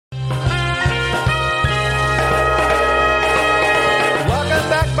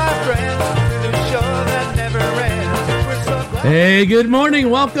Hey, good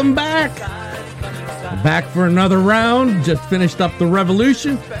morning. Welcome back. Back for another round. Just finished up the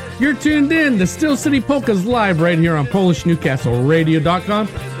revolution. You're tuned in to Steel City Polkas live right here on PolishNewcastleRadio.com.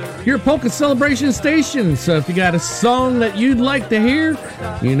 Your polka celebration station. So if you got a song that you'd like to hear,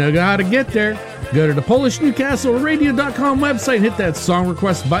 you know how to get there. Go to the PolishNewcastleRadio.com website, hit that song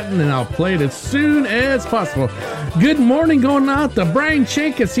request button, and I'll play it as soon as possible. Good morning going out to Brian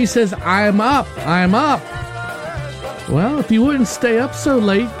Chankus. He says, I'm up. Well, if you wouldn't stay up so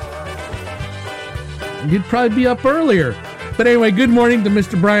late, you'd probably be up earlier. But anyway, good morning to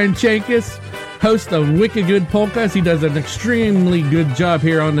Mr. Brian Chankus, host of Wicked Good Polkas. He does an extremely good job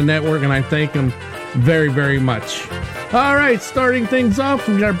here on the network, and I thank him very, very much. All right, starting things off,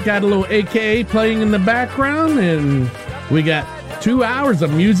 we got a little AKA playing in the background, and we got 2 hours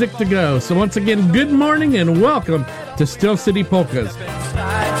of music to go. So once again, good morning and welcome to Steel City Polkas. Step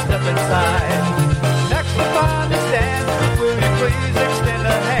inside. Next upon the stand, will you please extend a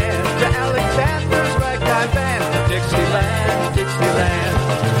hand to Alexander's ragtime band? Dixieland, Dixieland.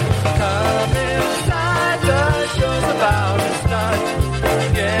 Come inside, the show's about to start.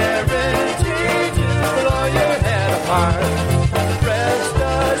 Guaranteed to blow your head apart. Rest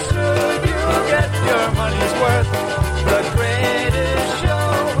assured you'll get your money's worth. The greatest show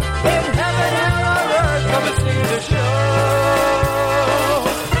in heaven and on earth. Come and see the show.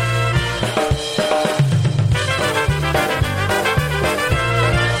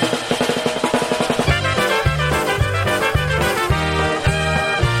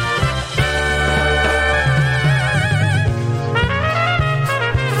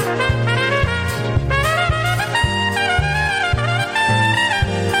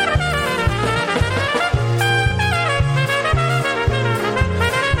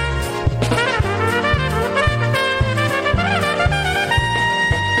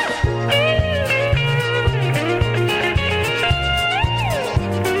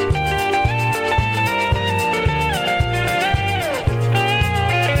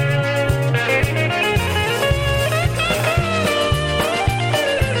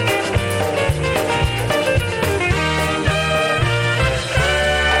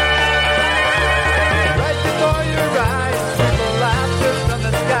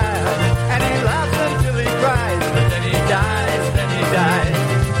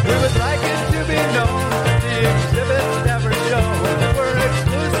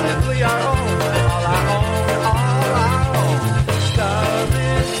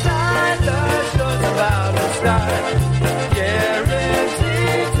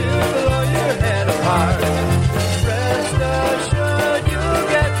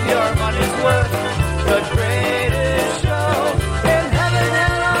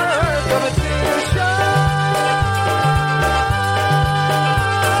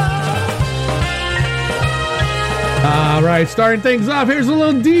 Starting things off, here's a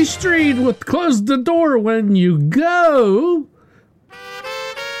little D Street with Close the Door When You Go.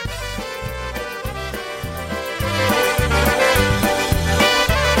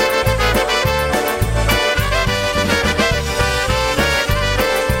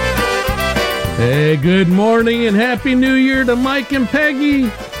 Hey, good morning and Happy New Year to Mike and Peggy.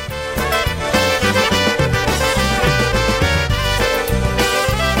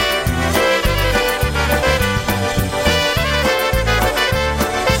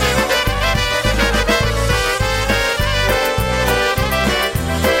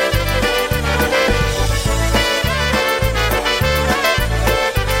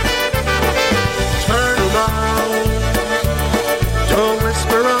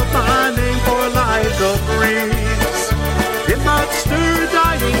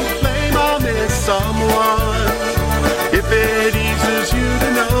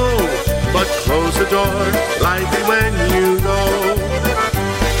 Close the door lightly when you go.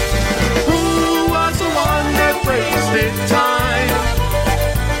 Who was the one that wasted time?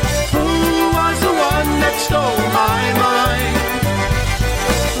 Who was the one that stole my mind?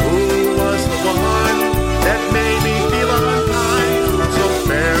 Who was the one that made me feel unkind? So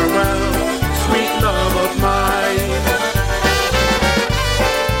farewell, sweet love of mine.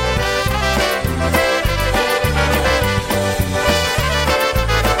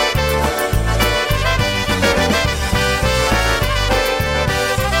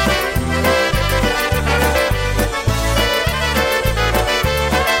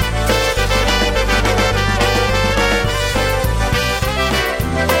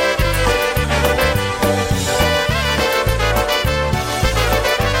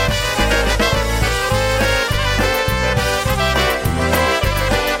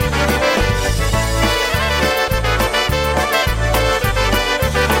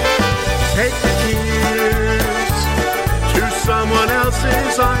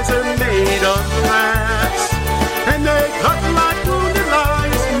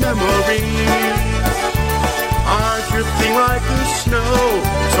 snow.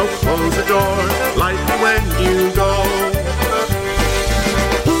 So close the door lightly when you go.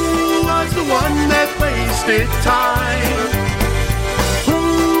 Who was the one that wasted time? Who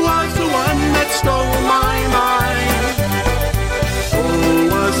was the one that stole my mind?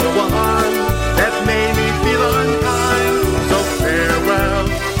 Who was the one that made me feel unkind? So farewell,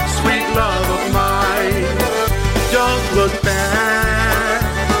 sweet love of mine. Don't look back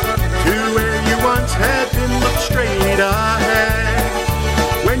to where you once had been. Look straight ahead.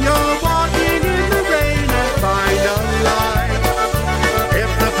 When you're walking in the rain and find a light.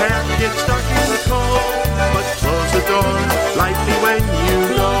 If the path gets dark and cold, but close the door lightly when you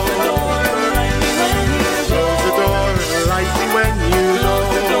go. Close the door lightly when you go.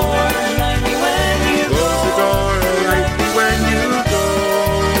 Close the door lightly when you go.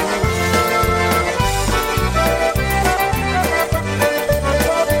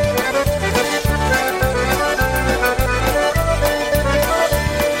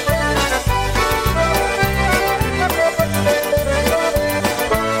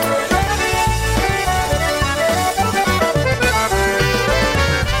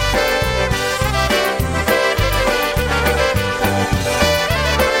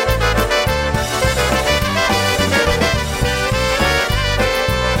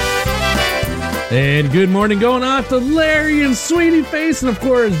 And good morning going out to Larry and Sweetie Face, and of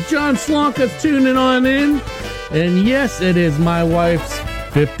course John Slonka's tuning on in. And yes, it is my wife's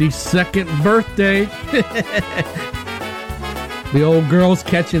 52nd birthday. The old girl's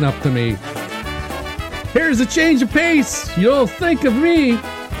catching up to me. Here's a change of pace. You'll think of me.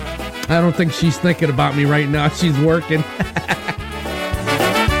 I don't think she's thinking about me right now. She's working.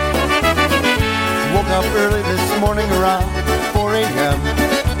 Woke up early this morning around 4 a.m.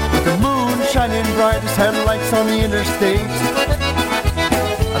 with the moon shining bright as headlights on the interstate.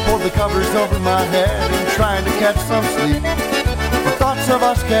 I pulled the covers over my head and tried to catch some sleep. The thoughts of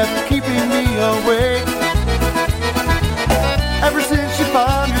us kept keeping me awake. Ever since you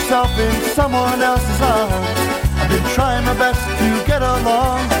found yourself in someone else's arms, I've been trying my best to get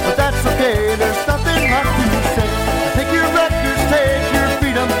along, but that's okay, there's nothing left to say. Take your records, take your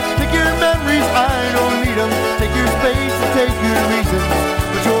freedom, take your memories, I don't need them. Take your space and take your reasons,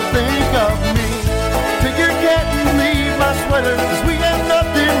 but you'll think of me. Take your cat and leave my sweater, cause we have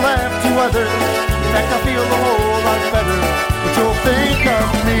nothing left to other. In fact, I feel a whole lot better, but you'll think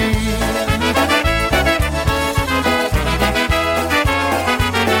of me.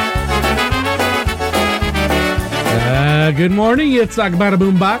 Good morning, it's Talk About a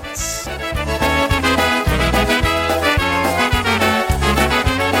Boombox.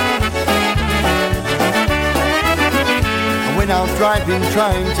 I went out driving,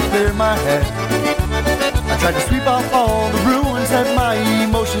 trying to clear my head. I tried to sweep off all the ruins that my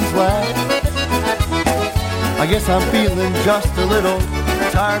emotions left. I guess I'm feeling just a little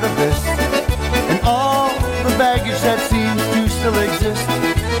tired of this, and all the baggage that seems to still exist.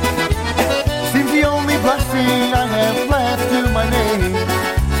 Seems the only blessing I have left to my name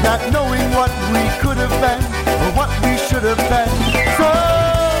is not knowing what we could have been or what we should have been. So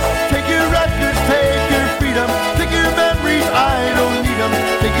take your records, take your freedom, take your memories, I don't need them.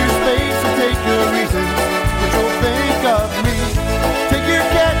 Take your space and take your reasons, but you'll think of me. Take your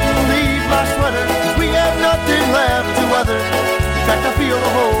cat and leave my sweater, cause we have nothing left to other. In fact, I feel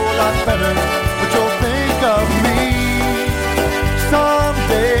a whole lot better, but you'll think of me.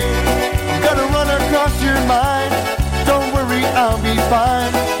 Someday gonna run across your mind. Don't worry, I'll be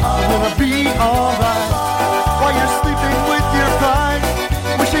fine. I'm gonna be alright. While you're sleeping with your pride,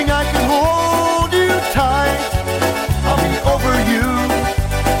 wishing I could hold you tight. I'll be over you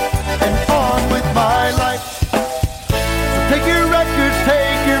and on with my life. So take your records,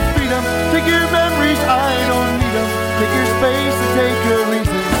 take your freedom, take your memories, I don't need them. Take your space and take your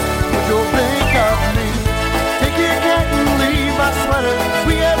reasons, but you'll think of me. Take your cat and leave my sweater,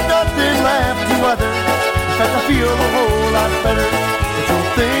 we have nothing left to other. In fact, I feel a whole lot better, but you'll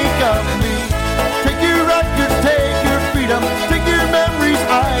think of me. Take your records, take your freedom, take your memories,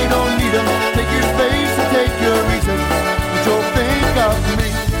 I don't need them. Take your space and take your reasons, but you'll think of me.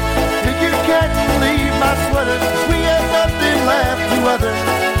 Take your cat and leave my sweater, we have nothing left to other.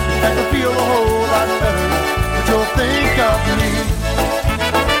 In fact, I feel a whole lot better, but you'll think of me.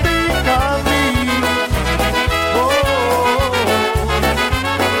 Think of me.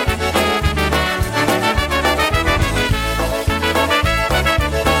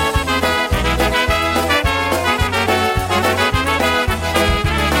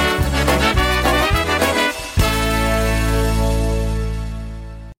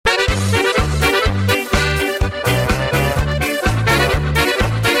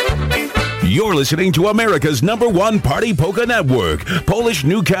 You're listening to America's #1 party polka network,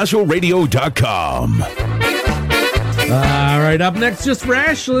 PolishNewcastleRadio.com. All right, up next, just for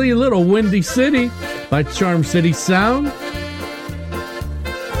Ashley, Little Windy City by Charm City Sound.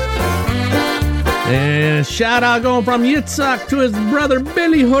 And shout out going from Yitzhak to his brother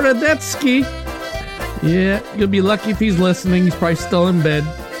Billy Horodetsky. Yeah, you'll be lucky if he's listening. He's probably still in bed.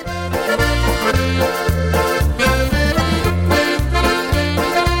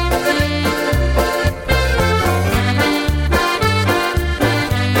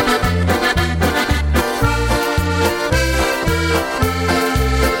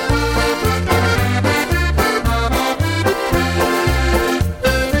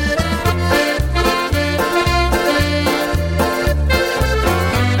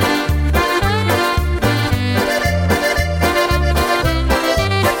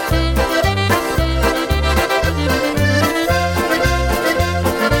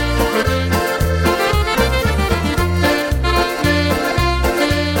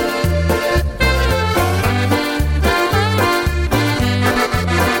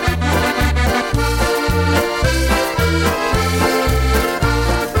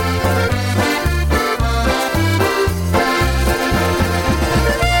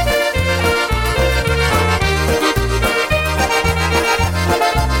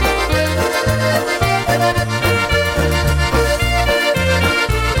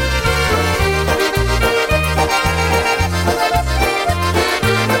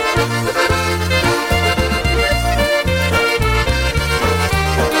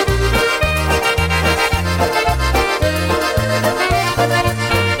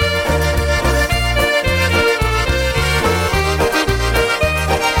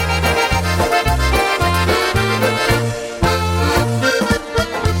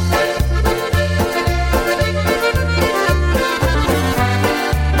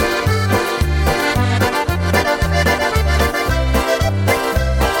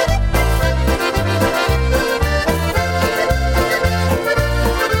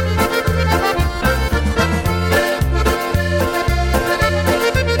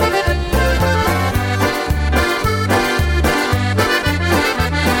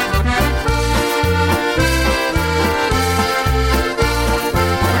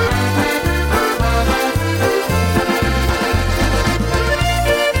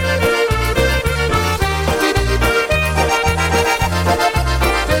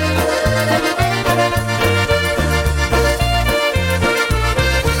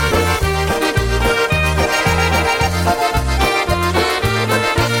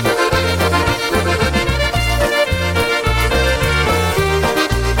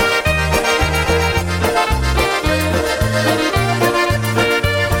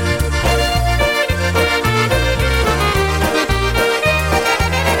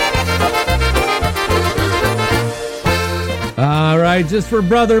 Just for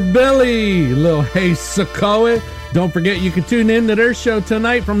Brother Billy, little Hey Sokoe. Don't forget you can tune in to their show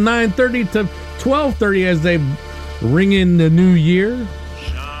tonight from 9:30 to 12:30 as they ring in the new year.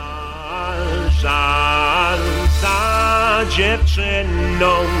 Żal za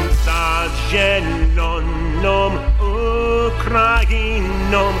dziewczyną, za zieloną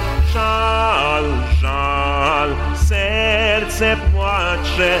Ukrainą. Żal, żal, serce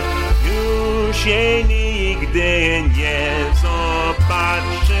płacze, już się nigdy nie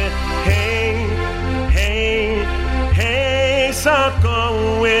zobaczy. Hej, hej, hej,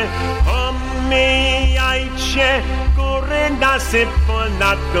 sokoły, omijajcie góry, lasy,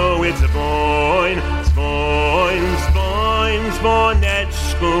 pola, doły, dzwoń, dzwoń, dzwoń,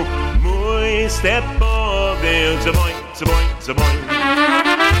 dzwoneczku, mój stepowy, dzwoń, dzwoń, dzwoń.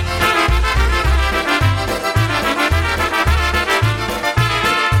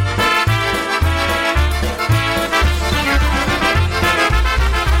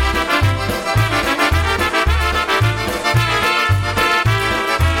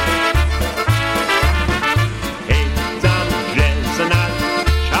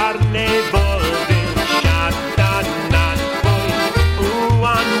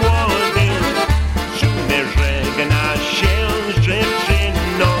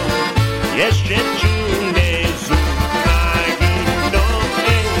 No.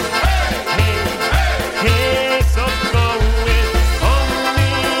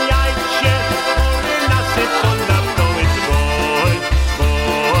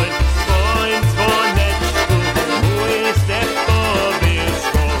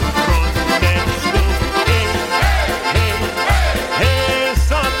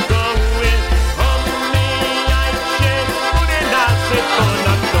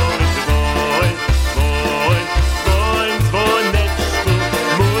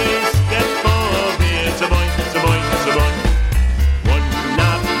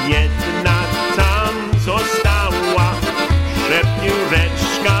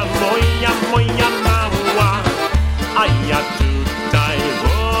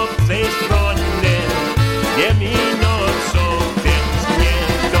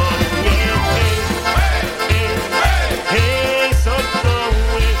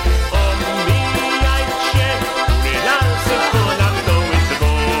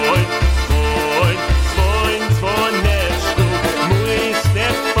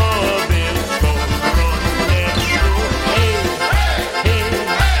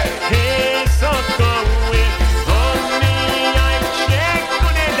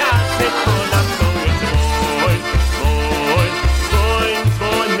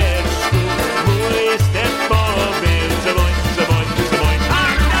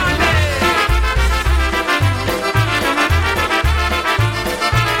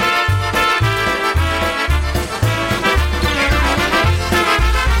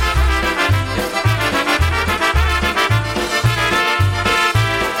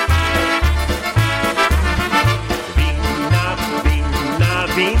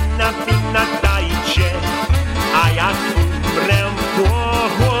 Wina, wina dajcie, a jak umrę,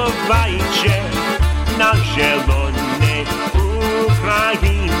 pochowajcie na zielonej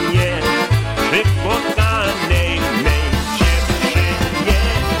Ukrainie, przypotanej mej dziewczynie.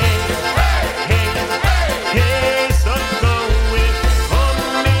 Hej, hej, sokoły,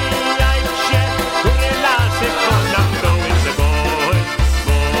 omijajcie góry, lasy, ponad doły, dzwoń,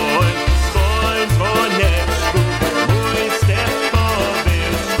 dzwoń, dzwoń, dzwoneczku, mój stepowy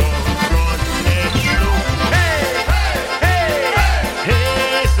skowroneczku. Hej, hej,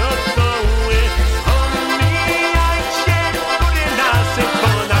 hej, sokoły, omijajcie góry, lasy,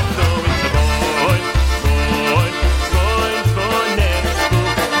 ponad doły, dzwoń, dzwoń, dzwoń, dzwoneczku,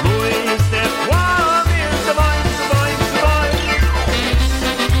 mój stepowy dzwoń, dzwoń, dzwoń.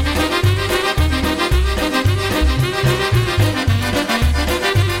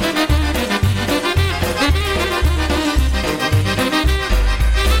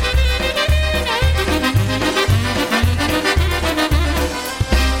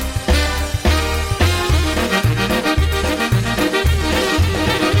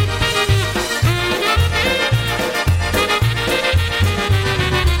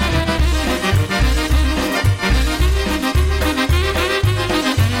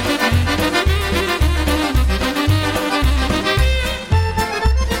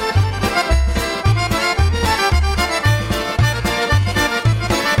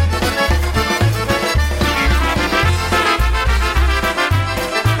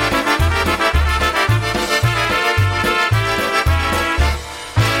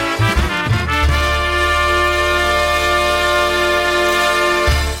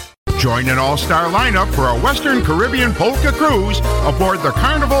 Join an all-star lineup for a Western Caribbean polka cruise aboard the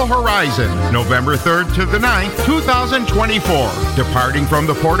Carnival Horizon, November 3rd to the 9th, 2024. Departing from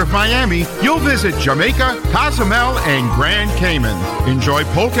the Port of Miami, you'll visit Jamaica, Cozumel, and Grand Cayman. Enjoy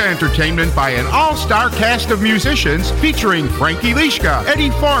polka entertainment by an all-star cast of musicians featuring Frankie Lischka, Eddie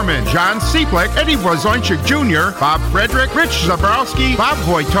Foreman, John Seeplek, Eddie Wozonczyk Jr., Bob Frederick, Rich Zabrowski, Bob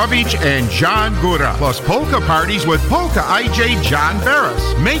Wojtowicz, and John Gura. Plus polka parties with Polka IJ John Barris.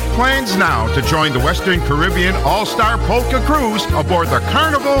 Make plans now to join the Western Caribbean All-Star Polka Cruise aboard the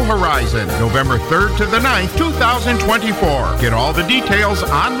Carnival Horizon, November 3rd to the 9th, 2024. Get all the details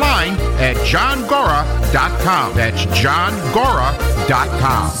online at johngora.com. That's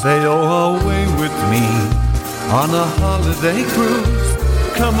johngora.com. Sail away with me on a holiday cruise.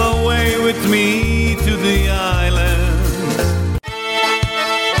 Come away with me to the islands.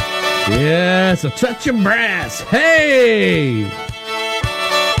 Yes, a touch of brass. Hey!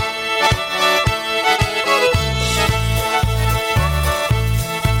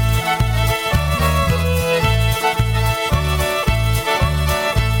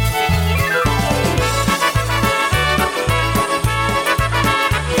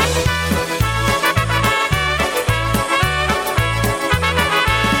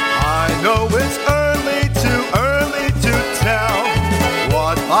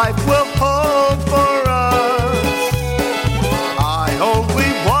 Life will hold for us.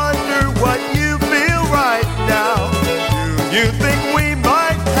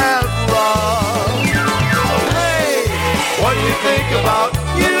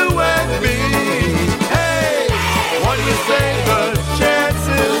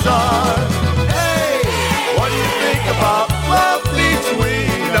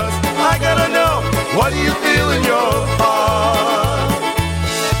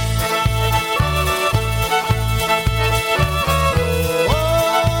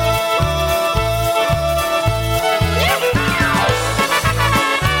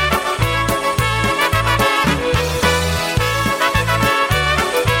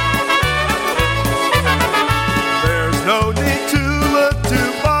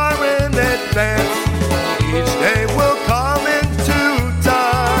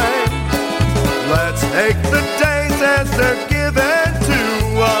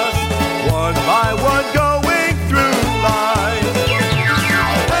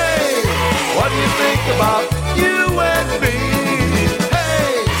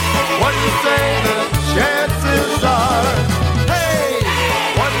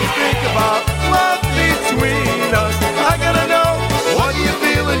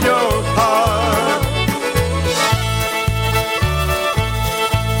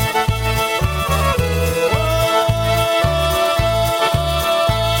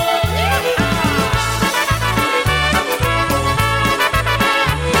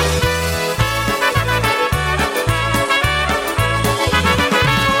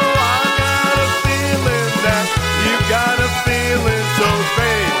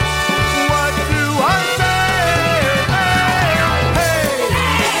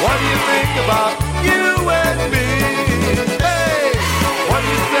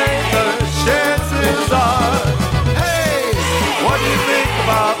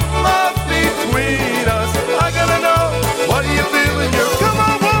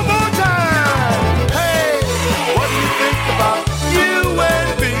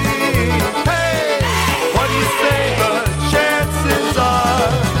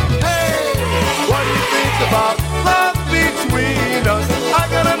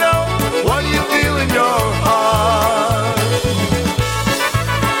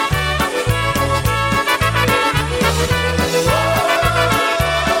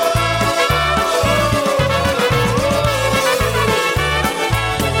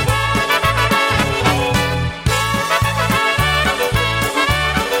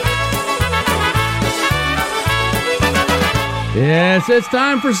 Yes, it's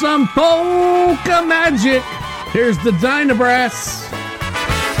time for some polka magic. Here's the Dynabrass.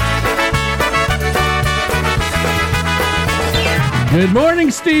 Good morning,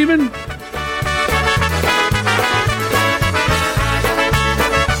 Stephen.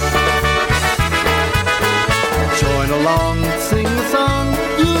 Join along, sing the song.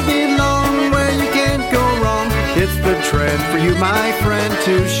 You belong where you can't go wrong. It's the trend for you, my friend,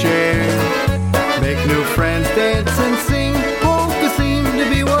 to share. Make new friends, dance and sing. Polka seem to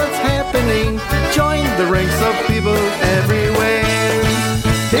be what's happening. Join the ranks of people everywhere.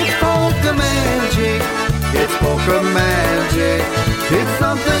 It's polka magic. It's polka magic. It's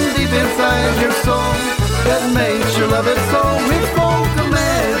something deep inside your soul that makes you love it so. It's polka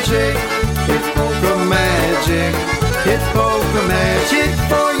magic. It's polka magic. It's polka magic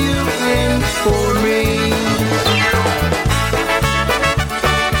for you and for me.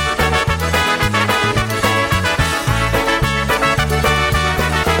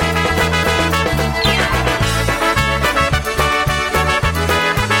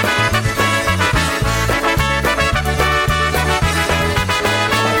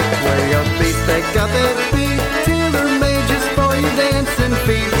 Got that beat, tailor-made just for your dancing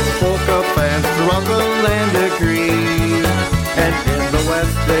feet. Polka fans throughout the land agree, and in the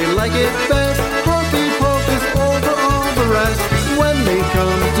West they like it best. Honky polkas over all the rest. When they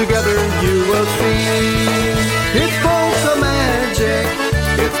come together, you will see. It's polka magic.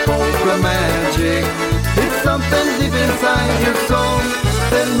 It's polka magic. It's something deep inside your soul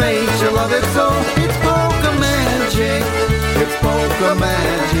that makes you love it so. It's polka magic. It's polka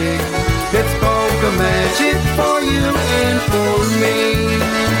magic. It's polka magic for you and for me.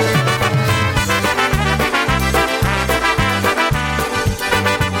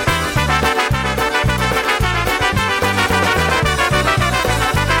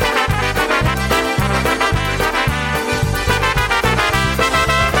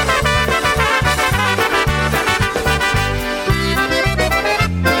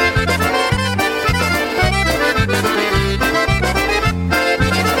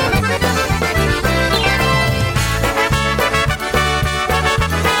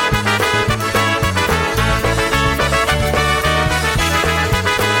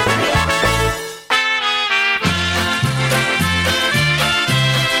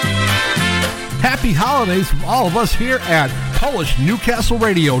 Happy holidays from all of us here at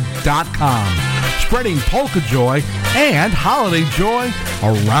PolishNewcastleRadio.com, spreading polka joy and holiday joy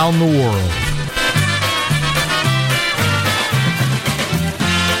around the world.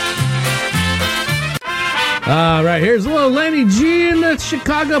 All right, here's a little Lenny G in the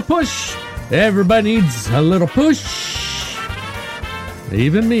Chicago push. Everybody needs a little push,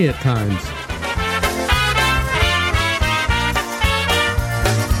 even me at times.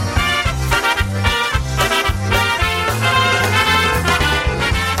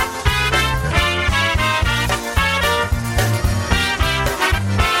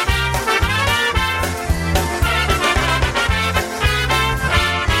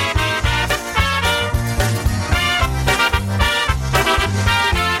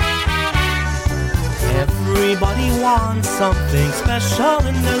 Something special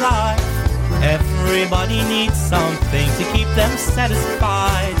in their life. Everybody needs something to keep them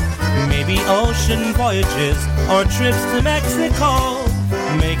satisfied. Maybe ocean voyages or trips to Mexico.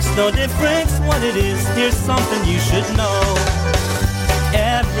 Makes no difference what it is. Here's something you should know.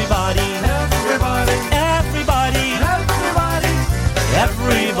 Everybody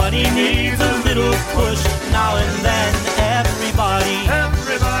needs a little push now and then. Everybody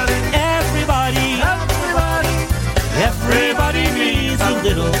needs a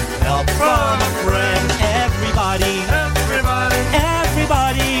little help from a friend. Everybody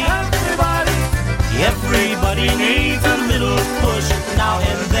needs a little push now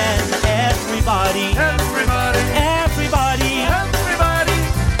and then. Everybody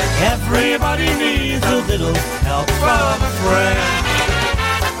needs a little help from a friend.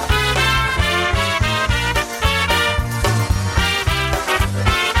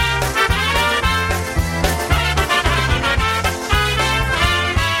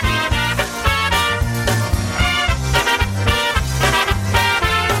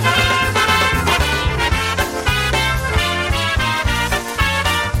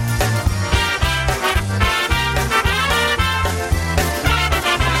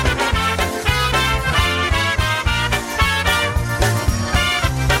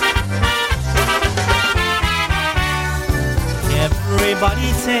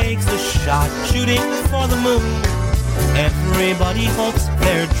 Everybody takes a shot shooting for the moon. Everybody hopes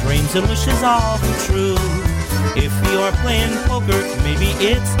their dreams and wishes all come true. If you're playing poker, maybe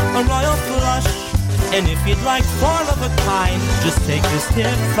it's a royal flush. And if you'd like four of a kind, just take this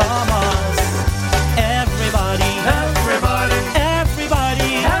tip from us. Everybody, Everybody, everybody,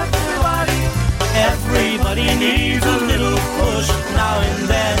 everybody, everybody needs a little push now and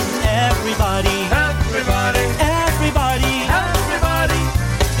then. Everybody, everybody, everybody, everybody,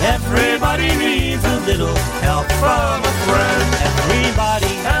 everybody needs a little help from a friend.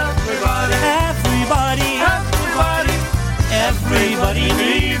 Everybody, everybody, everybody, everybody, everybody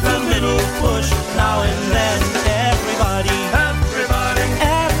needs a little push now and then. Everybody, everybody,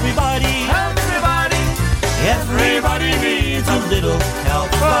 everybody, everybody, everybody needs a little help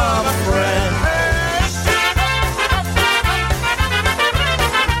from a friend.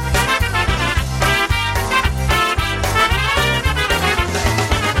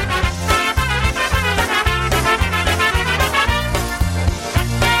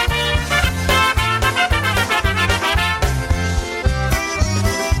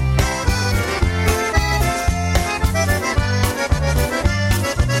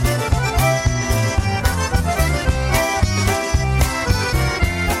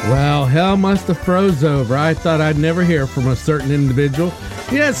 Well, hell must have froze over. I thought I'd never hear from a certain individual.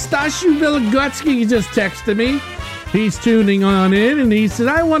 Yes, Stashu Vilagutsky just texted me. He's tuning on in, and he said,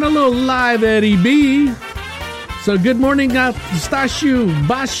 I want a little live Eddie B. So good morning, Stashu,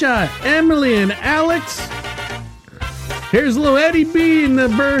 Basha, Emily, and Alex. Here's a little Eddie B in the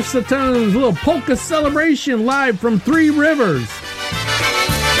burst of tones, a little polka celebration live from Three Rivers.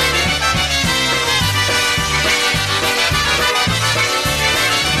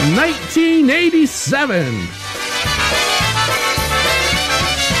 1987.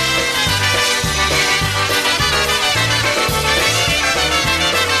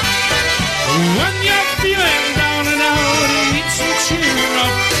 When you're feeling down and out and need some cheer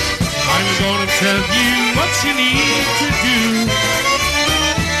up, I'm gonna tell you what you need to do.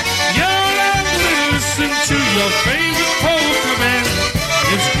 You'll have to listen to your favorite polka band.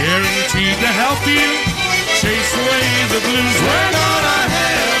 It's guaranteed to help you chase away the blues. We're gonna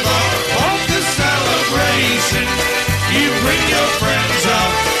have a polka celebration. You bring your friends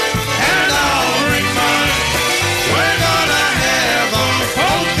out and I'll bring mine. We're gonna have a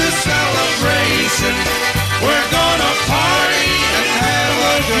polka celebration. We're gonna party and have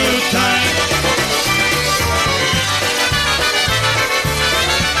a good time.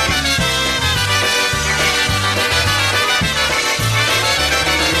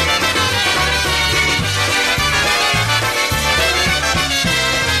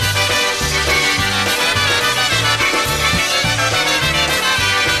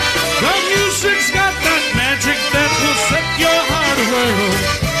 Music's got that magic that will set your heart whirl.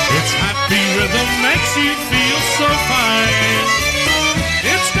 Its happy rhythm makes you feel so fine.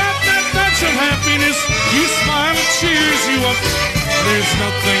 It's got that touch of happiness. You smile and cheers you up. There's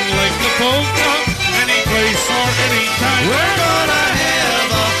nothing like the polka, any place or any time. We're gonna have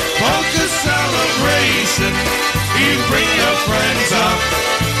a polka celebration. You bring your friends up,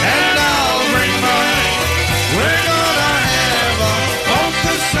 and I'll bring mine. We're gonna have a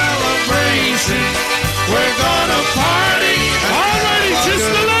polka celebration. We're gonna party. Alrighty, just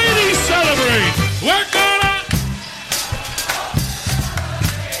the ladies celebrate. We're gonna.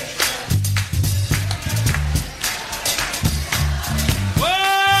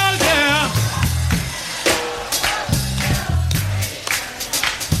 Well, yeah.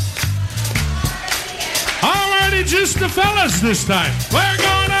 Alrighty, just the fellas this time. We're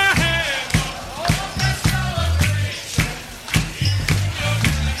gonna have.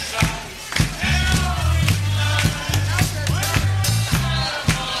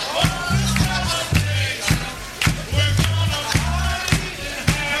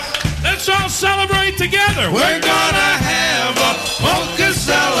 Let's all celebrate together. We're gonna have a polka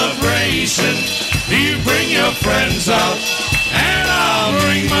celebration. You bring your friends out, and I'll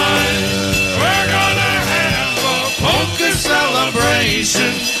bring mine. We're gonna have a polka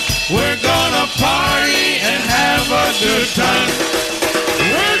celebration. We're gonna party and have a good time.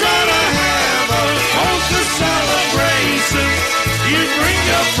 We're gonna have a polka celebration. You bring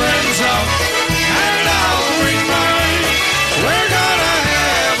your friends out, and I'll bring mine. We're gonna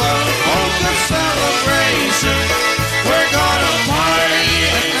have a polka celebration. We're gonna party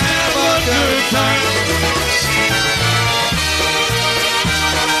and have a good time.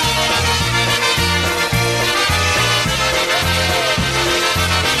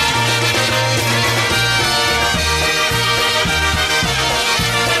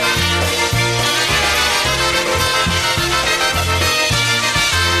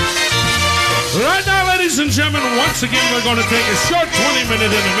 once again, we're going to take a short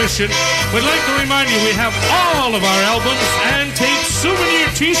 20-minute intermission. We'd like to remind you we have all of our albums and tape souvenir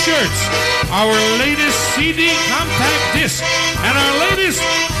T-shirts, our latest CD compact disc, and our latest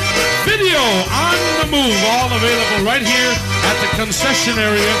video on the move, all available right here at the concession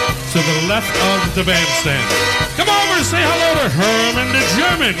area to the left of the bandstand. Come over and say hello to Herman the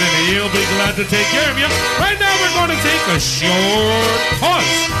German, and he'll be glad to take care of you. Right now, we're going to take a short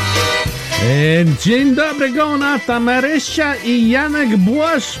pause. Dzień dobry, going out to Marysia i Janek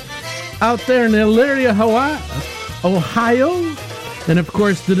Błosz out there in Elyria, Ohio. And of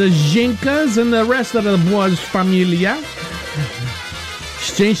course to the Zinkas and the rest of the Błosz familia.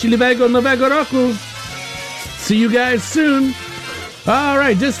 Szczęśliwego Nowego Roku. See you guys soon. All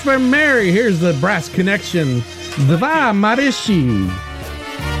right, just for Mary, here's the Brass Connection. Dwa Marysi.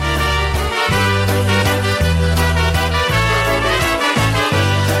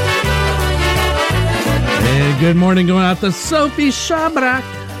 And good morning going out to Sophie Szabrak.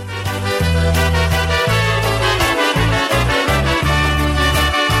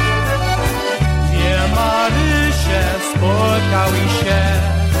 Dwie Marysie spotkały się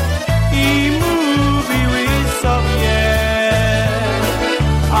i mówiły sobie,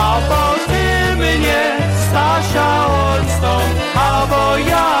 albo ty mnie, Stasia, odstąp, albo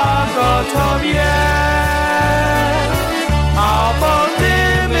ja go tobie. Albo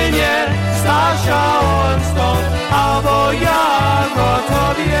ty mnie, Stasia, odstąp, albo ja go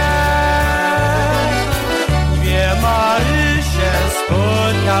tobie. Dwie Marysie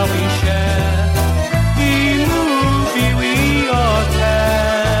spotkały się i mówiły o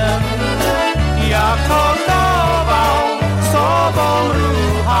tem, jak kochał sobą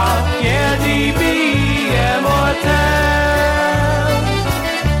rucha, kiedy bije motem.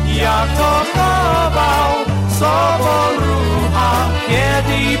 Jak kochał sobą rucha,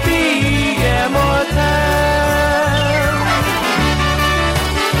 kiedy bije motem.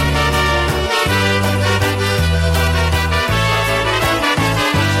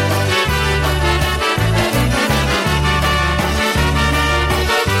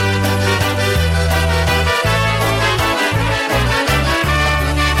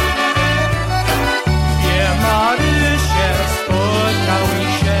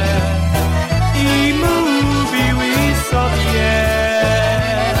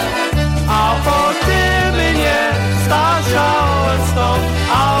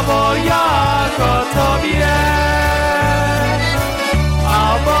 Albo ja go tobie,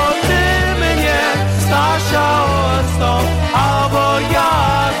 albo ty mnie, Stasia, odstąp, albo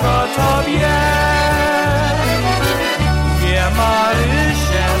ja go tobie. Dwie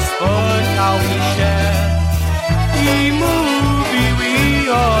Marysie spotkały się i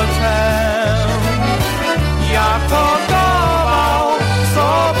mówiły o tem, jak kochał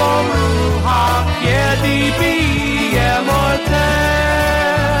sobą rucha, kiedy bije motem.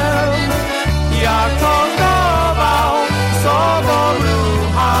 Jak kochał sobą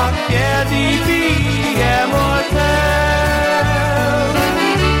rucha, kiedy bije motem.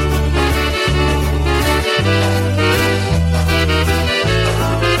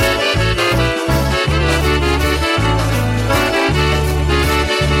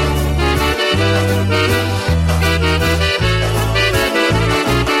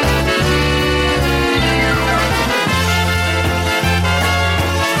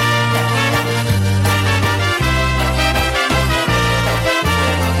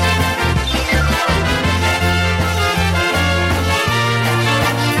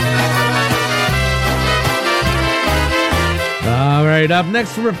 All right, up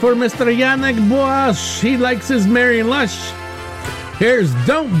next for Mr. Janek Błosz. He likes his Marion Lush. Here's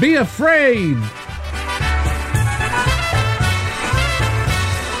Don't Be Afraid.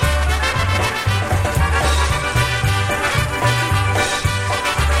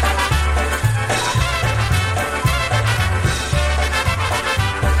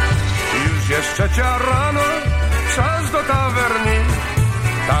 Już jest 3 rano, czas do tawerni.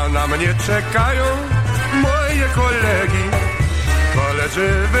 Tam na mnie czekają moje kolegi. Koledzy,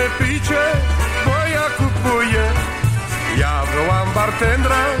 wypijcie, bo ja kupuję. Ja wołam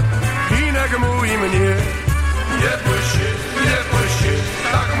bartendra, kinek mój mnie. Nie bój się,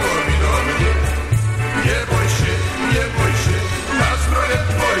 tak mówi do mnie. Nie bój się, na zdrowie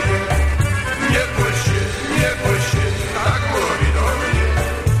twoje. Nie bój się, tak mówi do mnie.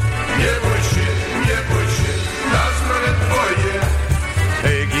 Nie bój się, na zdrowie twoje.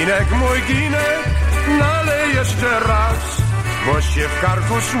 Hej, ginek, mój ginek, nalej jeszcze raz. Bo się w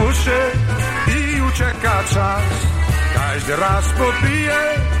karku słyszy i ucieka czas. Każdy raz popije,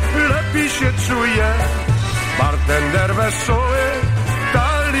 lepiej się czuje. Bartender wesoły,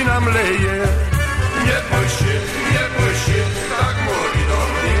 dali nam leje. nie bój się, tak mówi do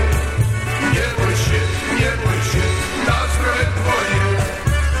mnie. Nie bój się, na zdrowie twoje.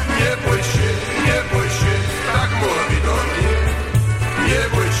 Nie bój się, tak mówi do mnie. Nie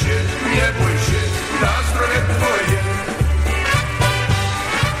bój się, na zdrowie twoje.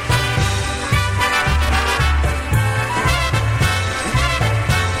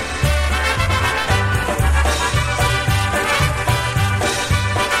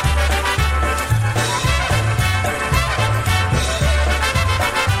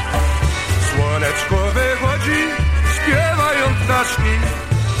 Słoneczko wychodzi, śpiewają ptaszki.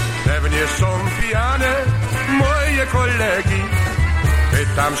 Pewnie są pijane moje kolegi.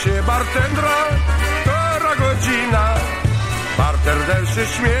 Pytam się bartendra, która godzina. Bartender się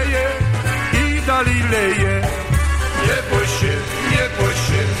śmieje i dalej leje. Nie bój się,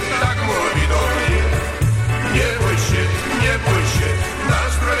 tak mówi do mnie. Nie bój się, na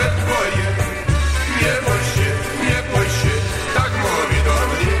zdrowie twoje. Nie bój się, tak mówi do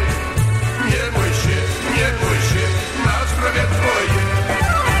mnie. Nie bój się, na zdrowie twoje.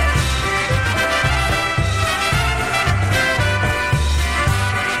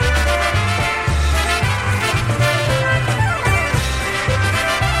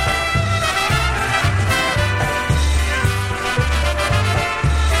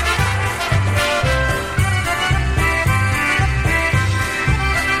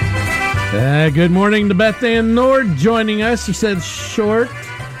 Good morning to Beth Ann Nord joining us. She said short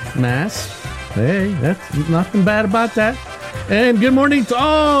mass. Hey, that's nothing bad about that. And good morning to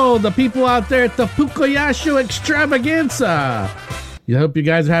all the people out there at the Pukoyasho Extravaganza. I hope you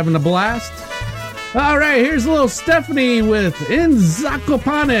guys are having a blast. All right, here's a little Stephanie with In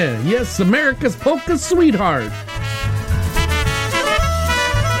Zakopane. Yes, America's polka sweetheart.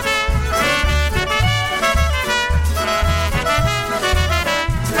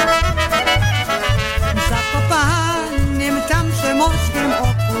 Zakopanym tam przy morskim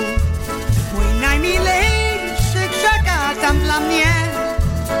oku, mój najmilejszy czeka tam dla mnie.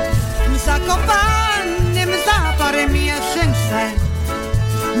 Zakopanym za parę miesięcy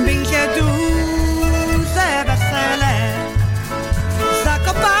będzie duże wesele.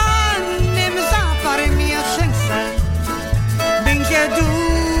 Zakopanym za parę miesięcy będzie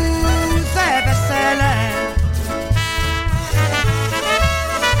duże wesele.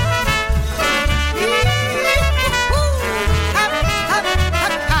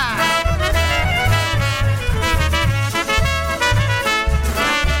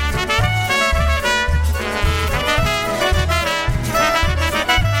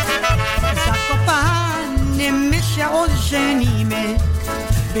 Ożenimy,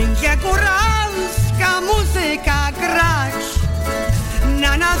 będzie góralska muzyka grać.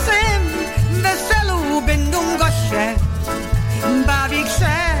 Na naszym weselu będą goście bawić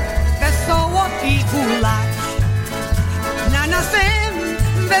się wesoło i kulać. Na naszym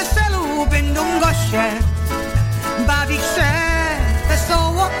weselu będą goście bawić się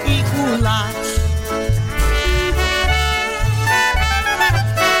wesoło i kulać.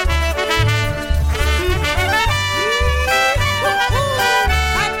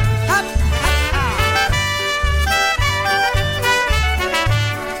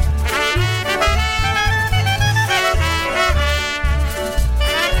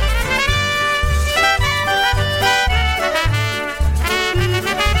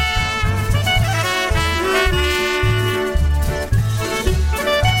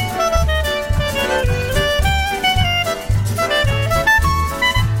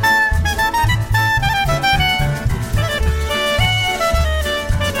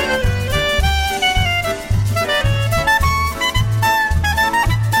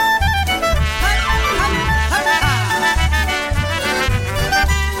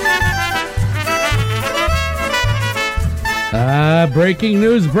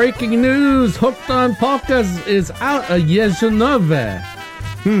 Breaking news. Hooked on Polkas is out of Yezhinove.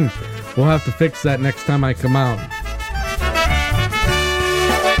 We'll have to fix that next time I come out.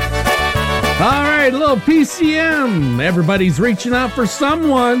 All right, a little PCM. Everybody's reaching out for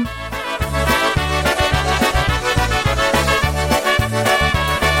someone.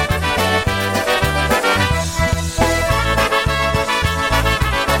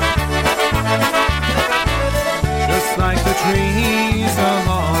 Just like the trees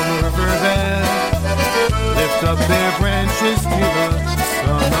along the riverbed lift up their branches to the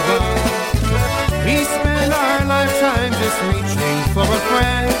sun above. We spend our lifetime just reaching for a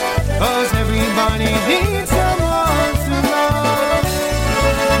friend, 'cause everybody needs someone to love.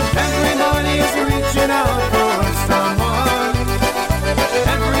 Everybody's reaching out for someone.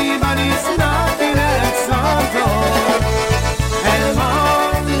 Everybody's knocking at some door. And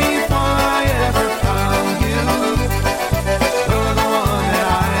long before I ever find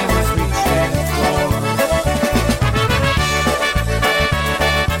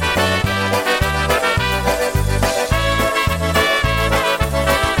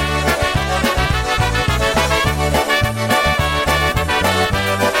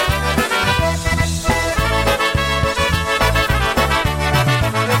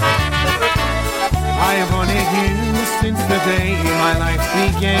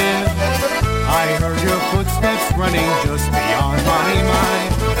began. I heard your footsteps running just beyond my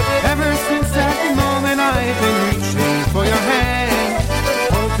mind. Ever since that moment I've been reaching for your hand,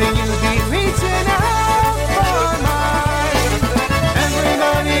 hoping you'll be reaching out for mine.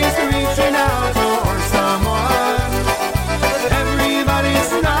 Everybody's reaching out for someone.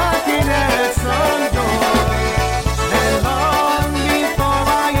 Everybody's knocking at some door. And long before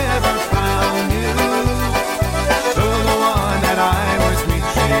I ever found you, you're the one that I was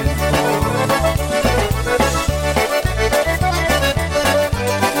reaching for.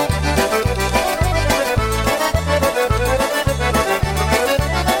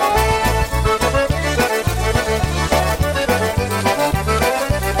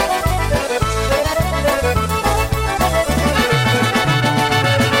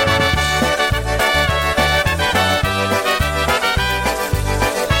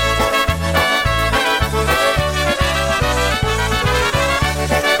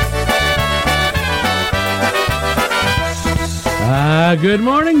 Good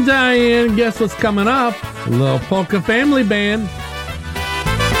morning, Diane. Guess what's coming up? A little polka family band.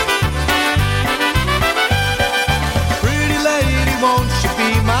 Pretty lady, won't you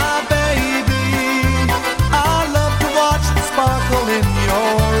be my baby? I love to watch the sparkle in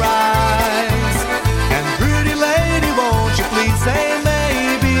your eyes. And pretty lady, won't you please say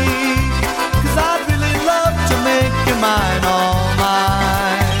maybe? 'Cause I'd really love to make you mine, all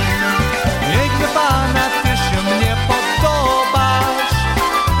mine. Niech mnie pana tysiu mnie podobasz.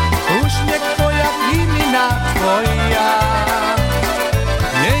 Uśmiech twoja wina twoja.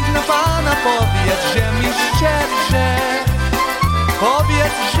 Niech na pana powiedz, że mi szczerze.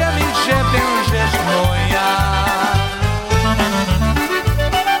 Powiedz, że mi będziesz moja.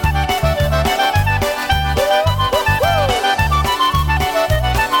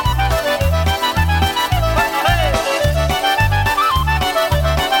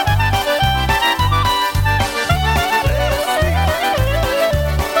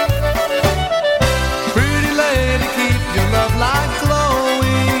 Pretty lady, keep your love light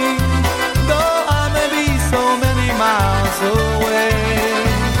glowing, though I may be so many miles away.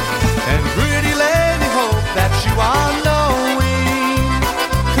 And pretty lady, hope that you are knowing,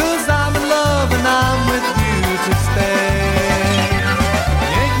 'cause I'm in love and I'm with you to stay.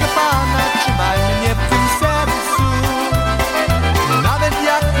 Niech na pana trzymaj mnie w tym sercu, nawet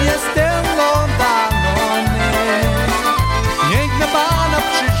jak jestem oddalony. Niech na pana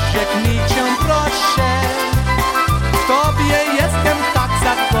przyrzeknij cię proszę, w tobie jestem tak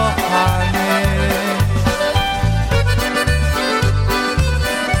zakochany.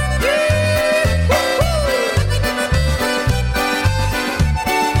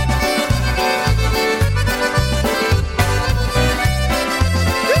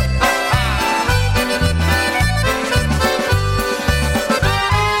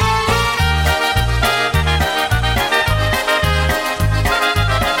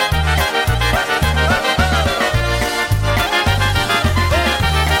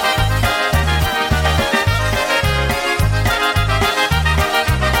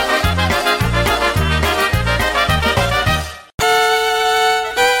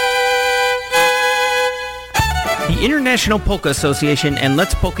 The International Polka Association and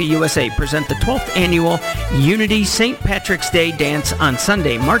Let's Polka USA present the 12th annual Unity St. Patrick's Day Dance on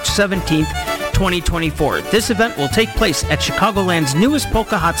Sunday, March 17th, 2024. This event will take place at Chicagoland's newest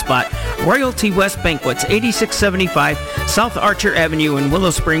polka hotspot, Royalty West Banquets, 8675 South Archer Avenue in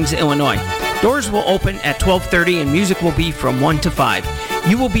Willow Springs, Illinois. Doors will open at 12:30 and music will be from 1 to 5.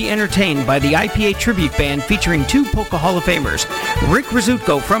 You will be entertained by the IPA Tribute Band featuring 2 Polka Hall of Famers, Rick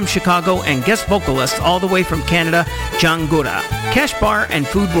Rizutko from Chicago and guest vocalist all the way from Canada, John Gura. Cash bar and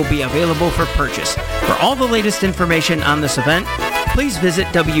food will be available for purchase. For all the latest information on this event, please visit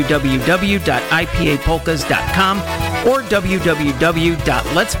www.ipapolkas.com or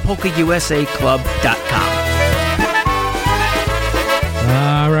www.letspolkausaclub.com.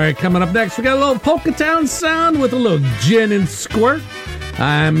 All right, coming up next, we got a little Polka Town sound with a little gin and squirt.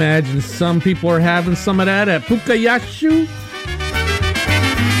 I imagine some people are having some of that at Pukayashu.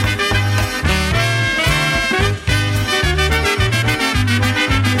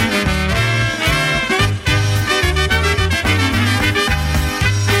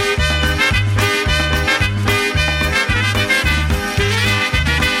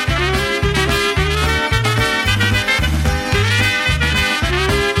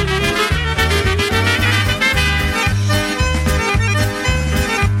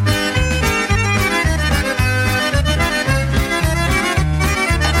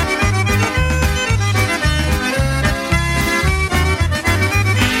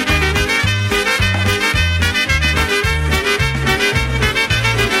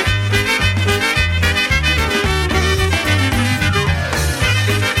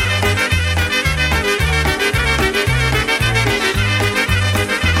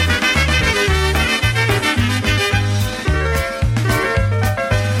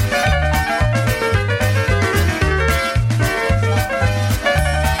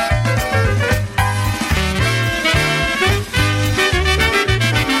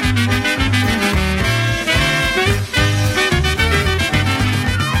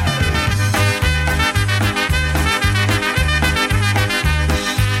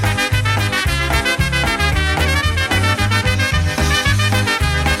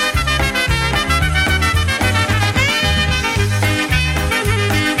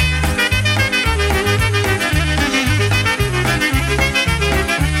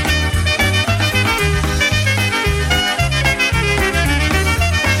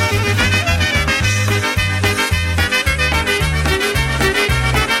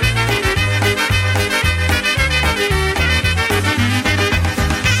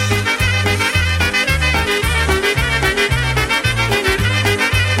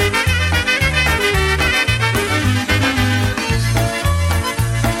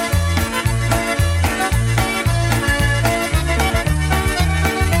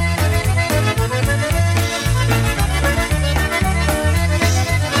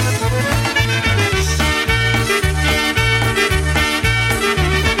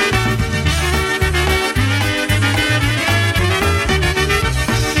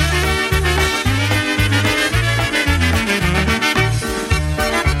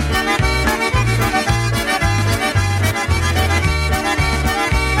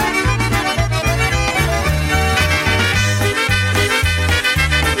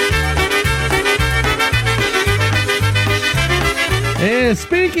 And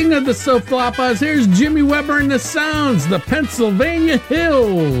speaking of the Soflapas, here's Jimmy Weber and the Sounds, the Pennsylvania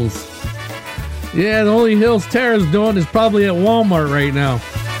Hills. Yeah, the only Hills Tara's doing is probably at Walmart right now.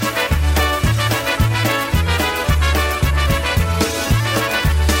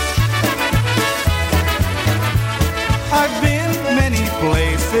 I've been many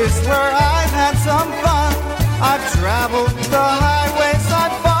places where I've had some fun. I've traveled the highways,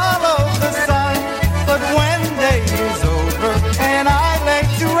 I've followed the sun. But when day is over and I lay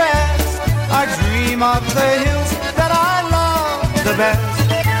to rest, I dream of the hills that I love the best.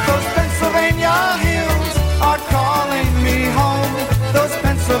 Those Pennsylvania hills are calling me home. Those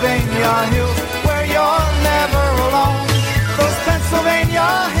Pennsylvania hills where you're never alone. Those Pennsylvania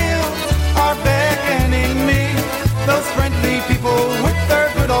hills are beckoning me. Those friendly people with their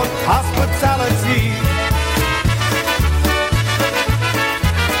good old hospitality.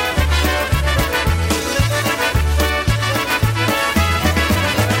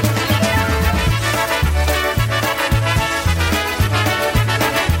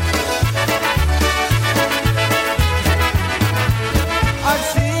 I've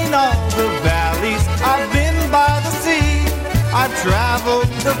seen all the valleys, I've been by the sea, I've traveled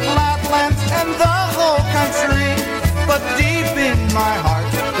the flatlands and the whole country. But deep in my heart,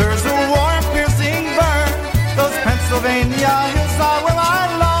 there's a warm, piercing burn. Those Pennsylvania hills are where I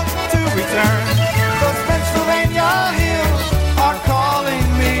long to return. Those Pennsylvania hills are calling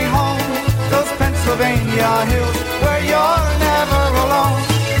me home. Those Pennsylvania hills where you're never alone.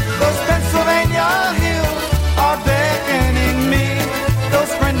 Those Pennsylvania hills are beckoning me.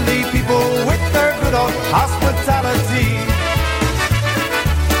 Those friendly people with their good old hospitality.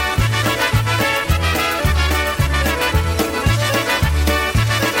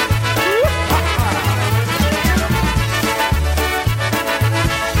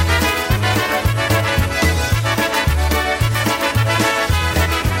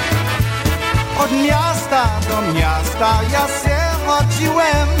 Od miasta do miasta ja się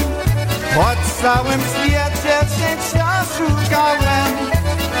chodziłem, po całym świecie szczęścia szukałem,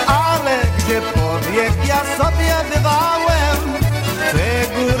 ale gdzie powiek ja sobie bywałem, te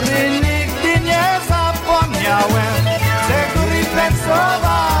góry nigdy nie zapomniałem. Te góry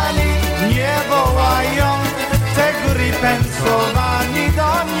Pensylwanii nie wołają, te góry Pensylwanii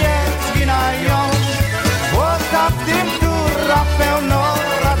do mnie zginają, bo tam w tym góra pełno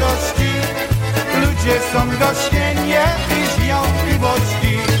radości. Ludzie są gościnnie i żyją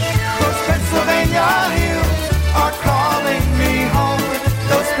miłości. Those Pennsylvania hills are calling me home.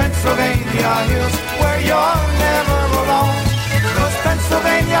 Those Pennsylvania hills where you're never alone. Those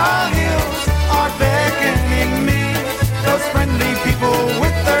Pennsylvania hills are beckoning me. Those friendly people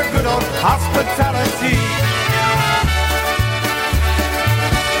with their good old hospitality.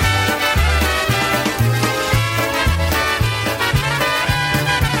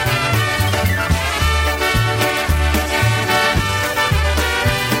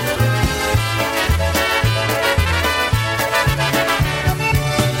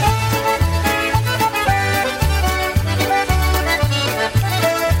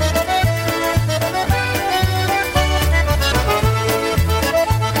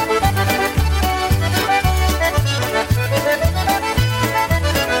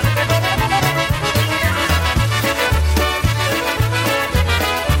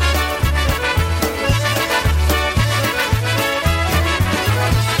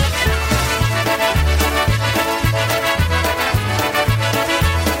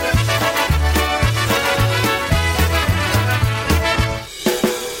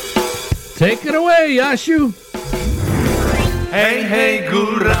 Take it away, Yashu. Hej, hej,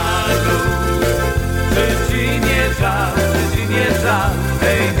 góralu, czy ci nie żal, czy ci nie żal?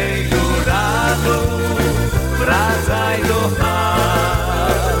 Hej, hej, góralu, wracaj do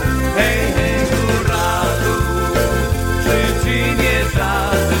chal. Hej, hej, góralu, czy ci nie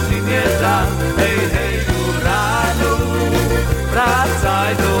żal, czy ci nie żal? Hej, hej, góralu,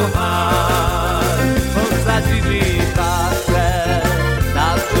 wracaj do chal. Posadzili pracę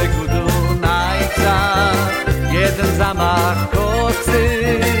na brzegu Dunajca, jeden zamach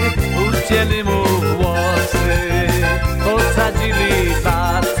kocy, ucięli mu włosy. Posadzili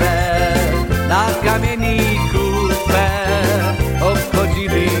tacę na kamieni kupę,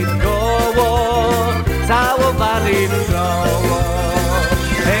 obchodzili koło, całowali w czoło.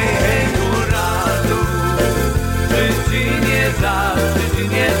 Hej, hej, góralu, czy ci nie żal, czy ci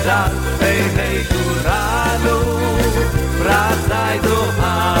nie żal? Hej, hej, góralu, wracaj do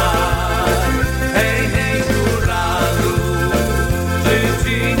chal. Hej, hej, góralu, czy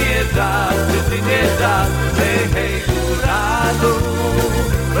ci nie żal, czy ci nie żal? Hej, hej, góralu,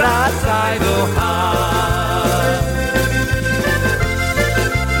 wracaj do chal.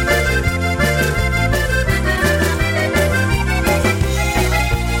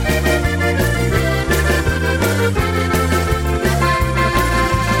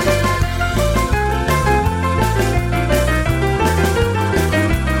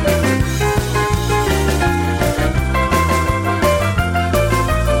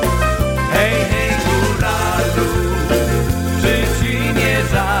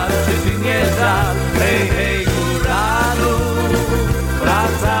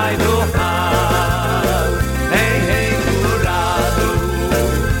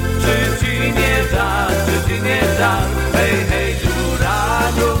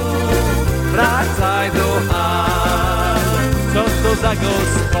 za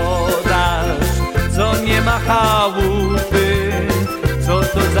gospodarz, co nie ma chałupy? Co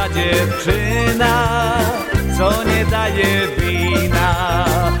to za dziewczyna, co nie daje wina?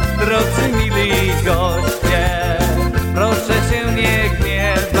 Drodzy mili goście, proszę się nie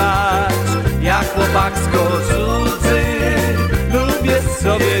gniewać, ja chłopak z Kossuth, lubię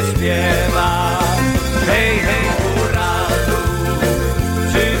sobie śpiewać. Hej, hej, góralu,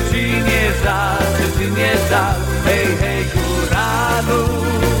 czy ci nie żal, czy ci nie żal? Hej, hej, góralu,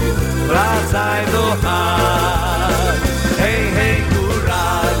 wracaj do chat. Hej, hej,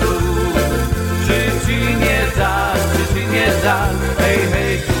 góralu, czy ci nie żal, czy ci nie żal? Hej,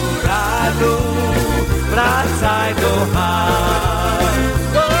 hej, góralu, wracaj do chat.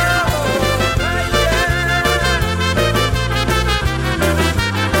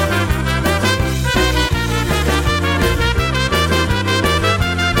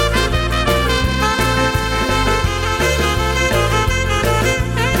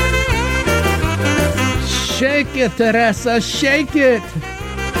 Shake it, Teresa, shake it.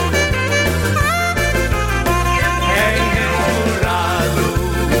 Hej, hej, góralu,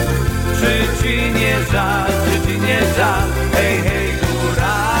 czy ci nie żal, czy ci nie żal? Hej, hej,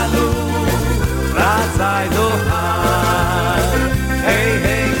 góralu, wracaj do chat. Hej,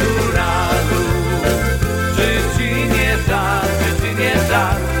 hej, góralu, czy ci nie żal, czy ci nie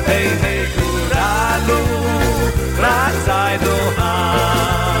żal? Hej, hej, góralu, wracaj do chat.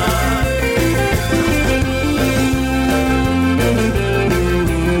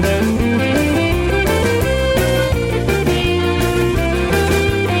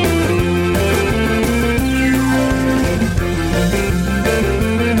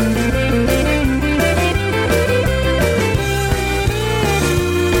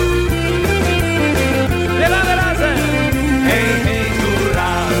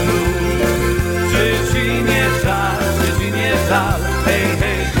 Hej,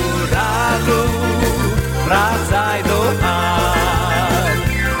 hej, góralu, wracaj do chat.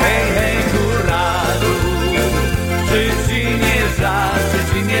 Hej, hej, góralu, czy ci nie żal, czy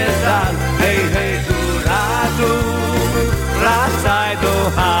ci nie żal? Hej, hej, góralu, wracaj do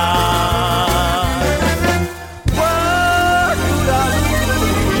chat.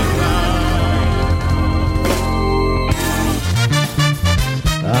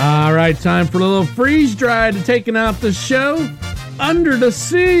 All right, time for a little freeze dry to taking out the show. Under the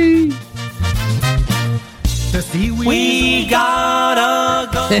Sea. The seaweed. We gotta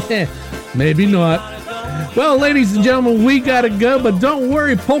go. Maybe not. Well, ladies and gentlemen, we gotta go, but don't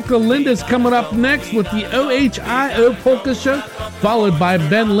worry, Polka Linda's coming up next with the OHIO Polka Show, followed by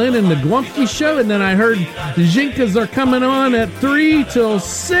Ben Lynn and the Gwumpke Show, and then I heard the Zinkas are coming on at 3 till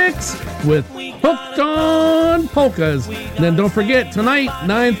 6 with Hooked on Polkas. And then don't forget, tonight,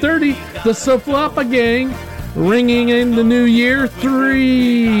 9:30, the Soflapa Gang, ringing in the new year,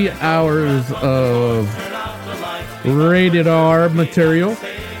 3 hours of rated R material.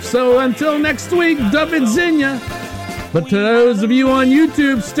 So until next week, David Zinya. But to those of you on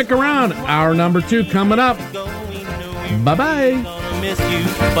YouTube, stick around. Hour number 2 coming up. Bye-bye. Miss you,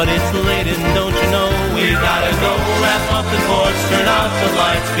 but it's late and don't you know we gotta go wrap up the course, turn out the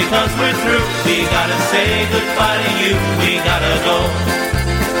lights because we're through. We gotta say goodbye to you. We gotta go.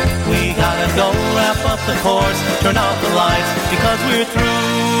 We gotta go wrap up the course, turn out the lights because we're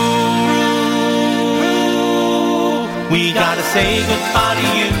through. We gotta say goodbye to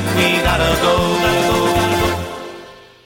you. We gotta go.